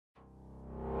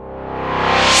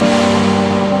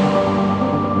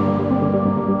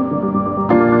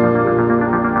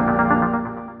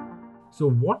So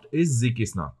what is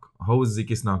zk-SNARK? How is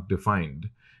zk-SNARK defined?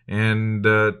 And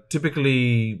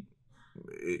typically,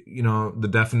 the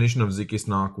definition of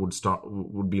zk-SNARK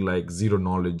would be like zero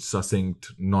knowledge,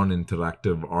 succinct,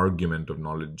 non-interactive argument of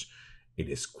knowledge. It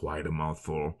is quite a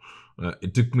mouthful.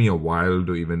 It took me a while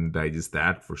to even digest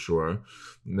that, for sure.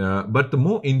 But the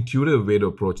more intuitive way to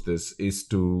approach this is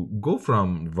to go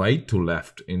from right to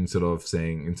left instead of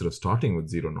starting with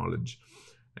zero knowledge.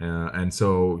 And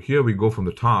so here we go from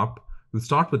the top. We'll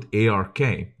start with ARK.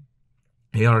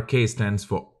 ARK stands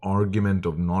for argument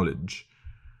of knowledge.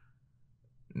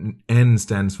 N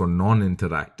stands for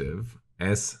non-interactive.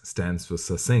 S stands for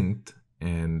succinct.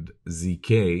 And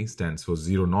ZK stands for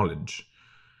zero knowledge.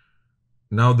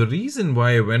 Now, the reason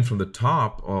why I went from the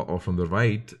top or from the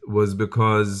right was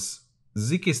because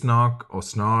zk-SNARK or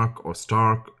SNARK or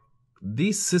STARK,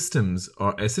 these systems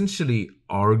are essentially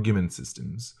argument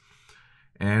systems.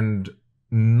 And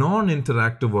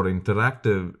non-interactive or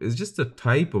interactive is just a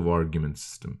type of argument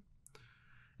system.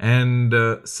 And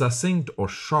succinct or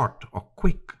short or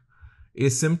quick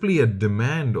is simply a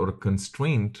demand or a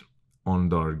constraint on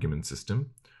the argument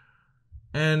system.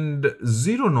 And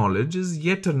zero knowledge is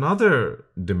yet another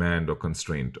demand or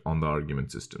constraint on the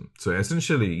argument system. So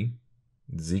essentially,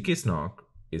 zk-SNARK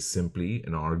is simply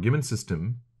an argument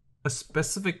system, a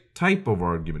specific type of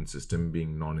argument system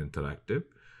being non-interactive,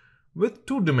 with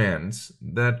two demands: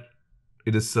 that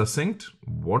it is succinct.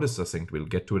 What is succinct? We'll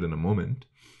get to it in a moment.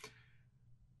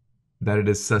 That it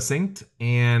is succinct,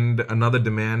 and another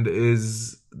demand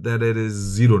is that it is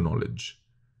zero knowledge.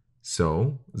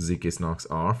 So zk-SNARKs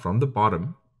are, from the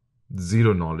bottom,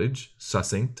 zero knowledge,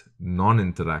 succinct,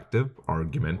 non-interactive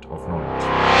argument of knowledge.